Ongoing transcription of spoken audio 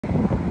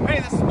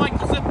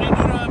Michael Zipney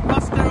doing a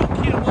Bustero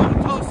Kia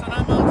Wauwatosa, and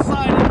I'm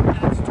outside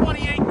and it's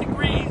 28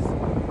 degrees.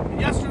 And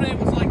yesterday it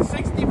was like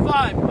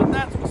 65, but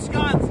that's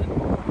Wisconsin.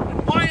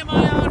 And why am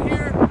I out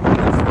here when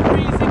it's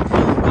freezing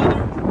cold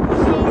weather?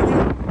 I'll show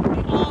you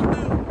the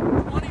all-new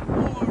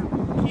 24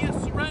 Kia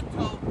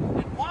Sorento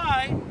and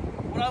why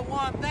would I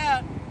want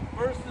that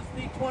versus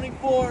the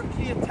 24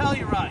 Kia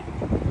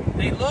Telluride.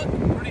 They look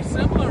pretty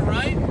similar,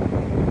 right?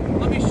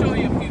 Let me show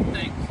you a few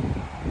things.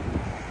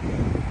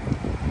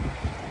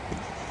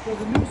 So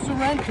the new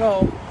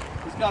Sorento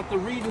has got the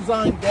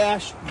redesigned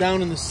dash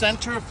down in the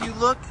center. If you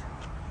look,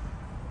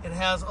 it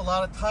has a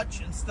lot of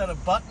touch instead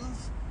of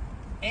buttons,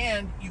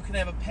 and you can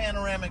have a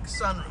panoramic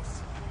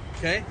sunroof.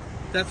 Okay,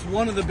 that's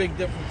one of the big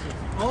differences.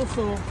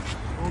 Also,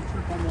 don't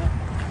trip on that.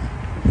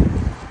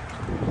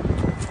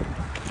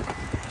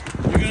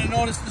 You're going to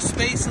notice the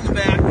space in the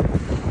back.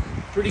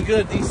 Pretty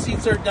good. These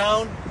seats are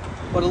down,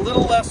 but a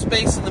little less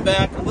space in the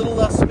back, a little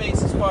less space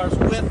as far as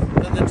width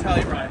than the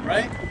Telluride,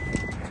 right?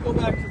 Let's go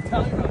back to the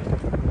Telluride.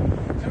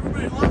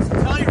 Everybody loves the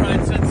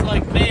Telluride since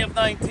like May of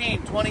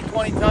 2020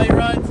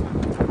 Tellurides.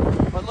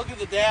 But look at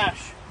the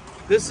dash.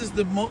 This is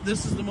the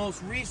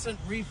most recent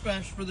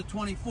refresh for the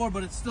 24,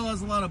 but it still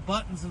has a lot of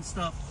buttons and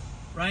stuff,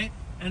 right?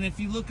 And if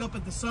you look up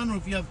at the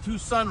sunroof, you have two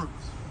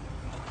sunroofs.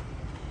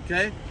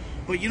 Okay?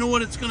 But you know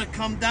what it's going to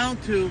come down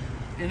to?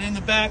 And in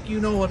the back, you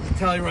know what the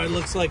Telluride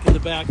looks like in the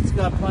back. It's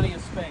got plenty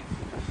of space.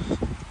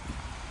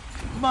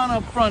 Come on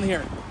up front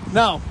here.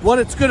 Now, what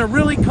it's going to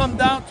really come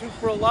down to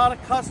for a lot of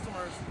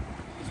customers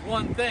is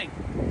one thing: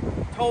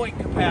 towing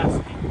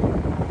capacity.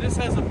 This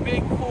has a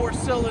big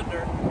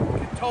 4-cylinder,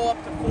 can tow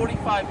up to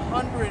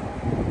 4,500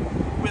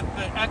 with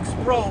the X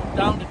Pro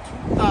down to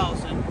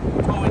 2,000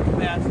 towing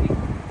capacity.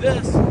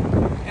 This,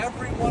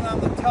 everyone on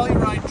the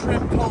Telluride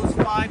trim tows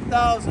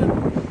 5,000.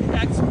 The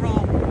X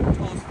Pro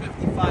tows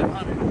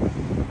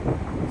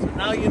 5,500. So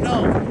now you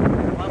know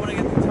why would I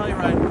get the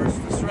Telluride versus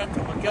the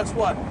Sorento. But guess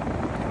what?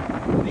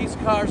 These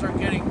cars are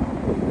getting,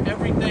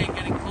 every day,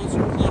 getting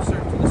closer and closer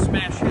to the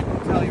smash hit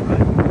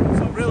Telluride.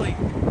 So really,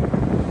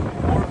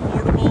 more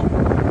affordable,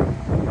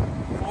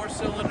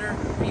 4-cylinder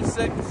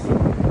V6,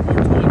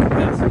 more towing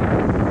capacity.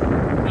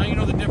 Now you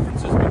know the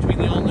differences between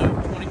the all-new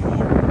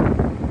 24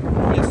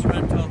 Kia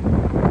Sorento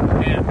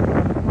and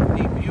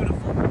the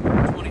beautiful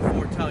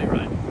 24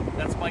 Telluride.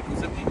 That's Michael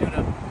Zipney,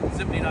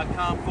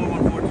 Zipney.com/.